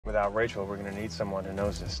Without Rachel, we're gonna need someone who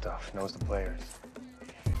knows this stuff, knows the players.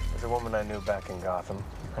 There's a woman I knew back in Gotham.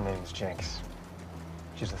 Her name's Jinx.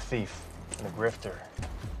 She's a thief and a grifter.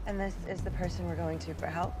 And this is the person we're going to for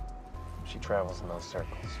help? She travels in those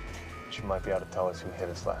circles. She might be able to tell us who hit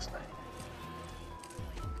us last night.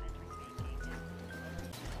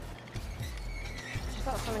 Just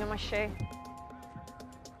got something on my shoe.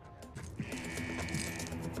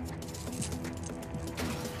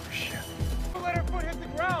 Shit. Let her foot hit the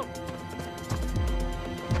ground!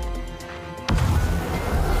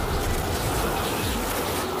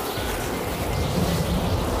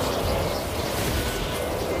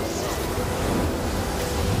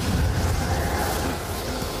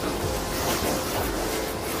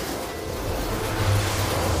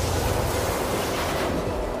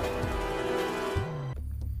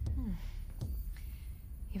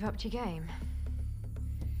 You've upped your game.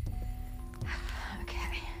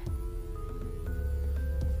 Okay.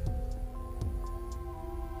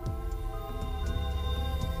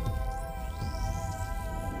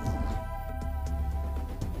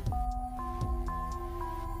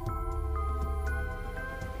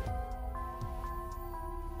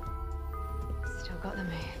 Still got the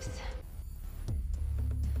moves.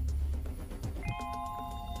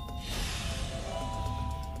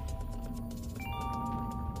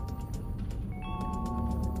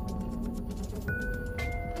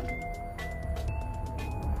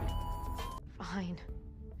 Fine.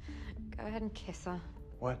 Go ahead and kiss her.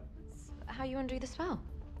 What? How you undo the spell?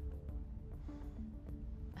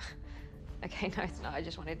 Okay, no, it's not. I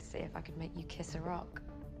just wanted to see if I could make you kiss a rock.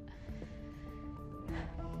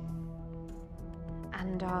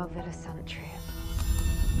 And our Villa Santrium.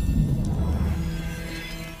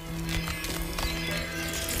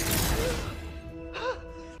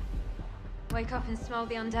 Wake up and smell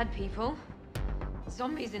the undead, people.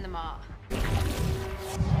 Zombies in the mart.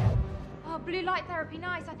 Oh, blue light therapy,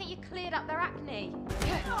 nice. I think you cleared up their acne.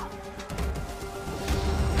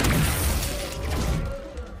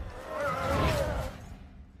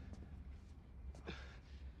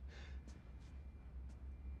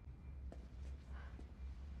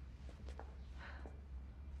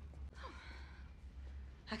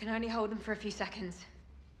 I can only hold them for a few seconds.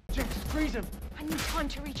 Jinx, freeze him! I need time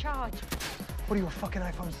to recharge. What are you, a fucking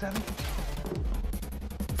iPhone 7?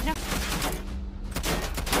 No.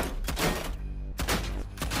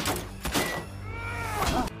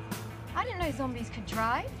 I didn't know zombies could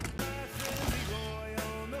drive.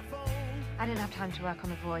 I didn't have time to work on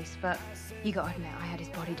the voice, but you gotta admit, I had his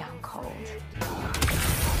body down cold.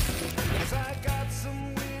 I got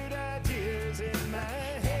some weird ideas in my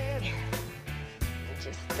head.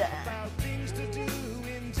 Just, About things to do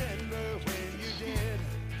in Denver when you're dead.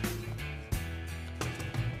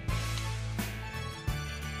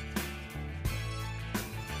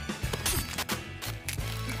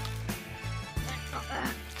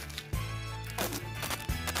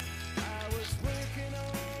 I was working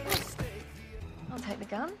on a stake. I'll take the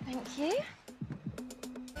gun, thank you.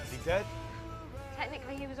 Is he dead?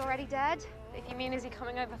 Technically, he was already dead. If you mean, is he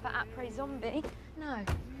coming over for après zombie? No,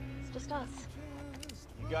 it's just us.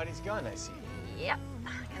 You got his gun, I see. Yep,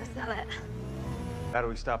 gotta sell it. How do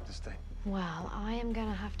we stop this thing? Well, I am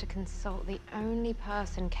gonna have to consult the only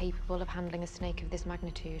person capable of handling a snake of this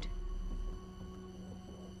magnitude.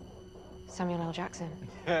 Samuel L. Jackson.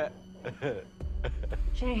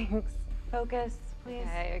 Jinx, focus, please.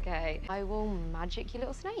 Okay. I will magic your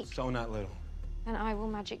little snake. So not little. And I will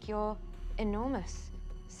magic your enormous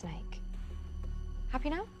snake. Happy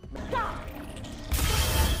now?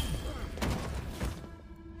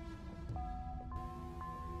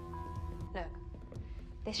 Look,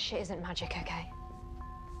 this shit isn't magic, okay?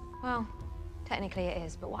 Well, technically it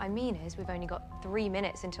is, but what I mean is we've only got 3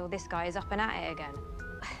 minutes until this guy is up and at it again.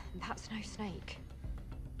 That's no snake.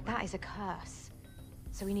 That is a curse.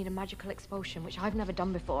 So we need a magical expulsion, which I've never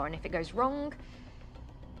done before, and if it goes wrong,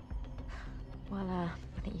 well,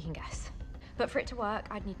 I think you can guess. But for it to work,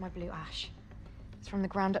 I'd need my blue ash. It's from the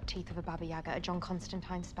ground-up teeth of a Baba Yaga, a John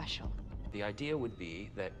Constantine special. The idea would be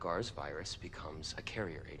that Gar's virus becomes a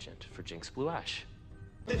carrier agent for Jinx Blue Ash.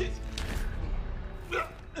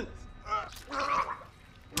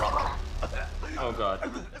 Oh, God.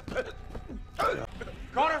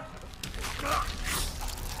 Connor!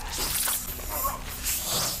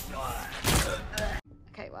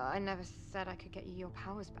 Okay, well, I never said I could get you your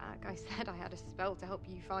powers back. I said I had a spell to help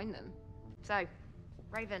you find them. So,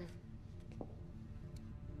 Raven,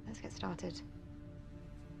 let's get started.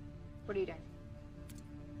 What are you doing?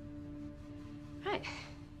 Right.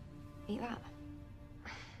 Eat that.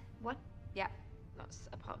 What? Yeah, that's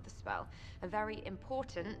a part of the spell. A very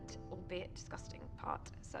important, albeit disgusting part,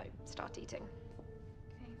 so start eating.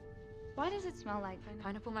 Okay. Why does it smell like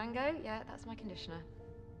Pineapple mango? Yeah, that's my conditioner.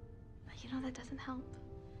 You know, that doesn't help.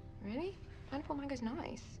 Really? Pineapple mango's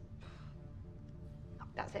nice. Oh,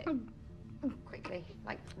 that's it. Quickly,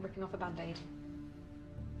 like ripping off a band-aid.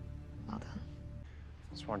 Well done.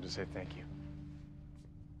 Just wanted to say thank you.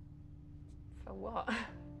 For what? I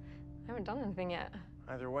haven't done anything yet.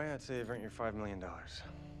 Either way, I'd say you've earned your $5 million.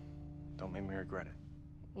 Don't make me regret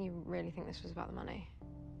it. You really think this was about the money?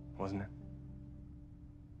 Wasn't it?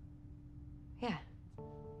 Yeah.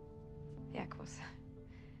 Yeah, of course.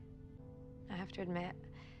 I have to admit,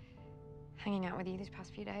 hanging out with you these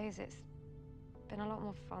past few days, it's been a lot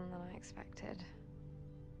more fun than I expected.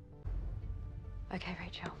 Okay,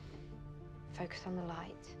 Rachel. Focus on the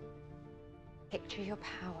light. Picture your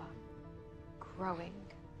power growing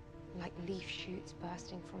like leaf shoots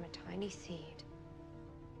bursting from a tiny seed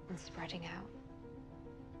and spreading out,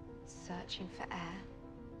 searching for air,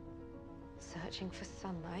 searching for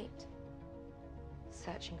sunlight,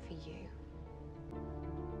 searching for you.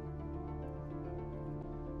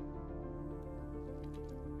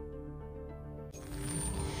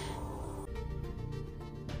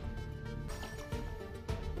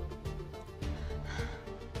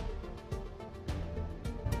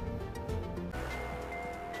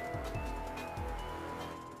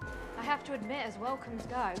 I have to admit, as welcomes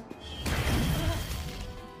go,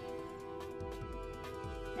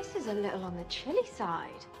 this is a little on the chilly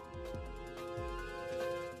side.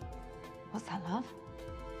 What's that, love?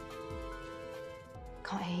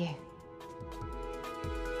 Can't hear you.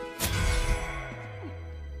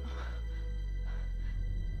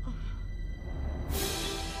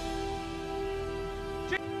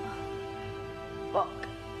 Fuck.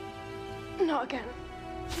 Not again.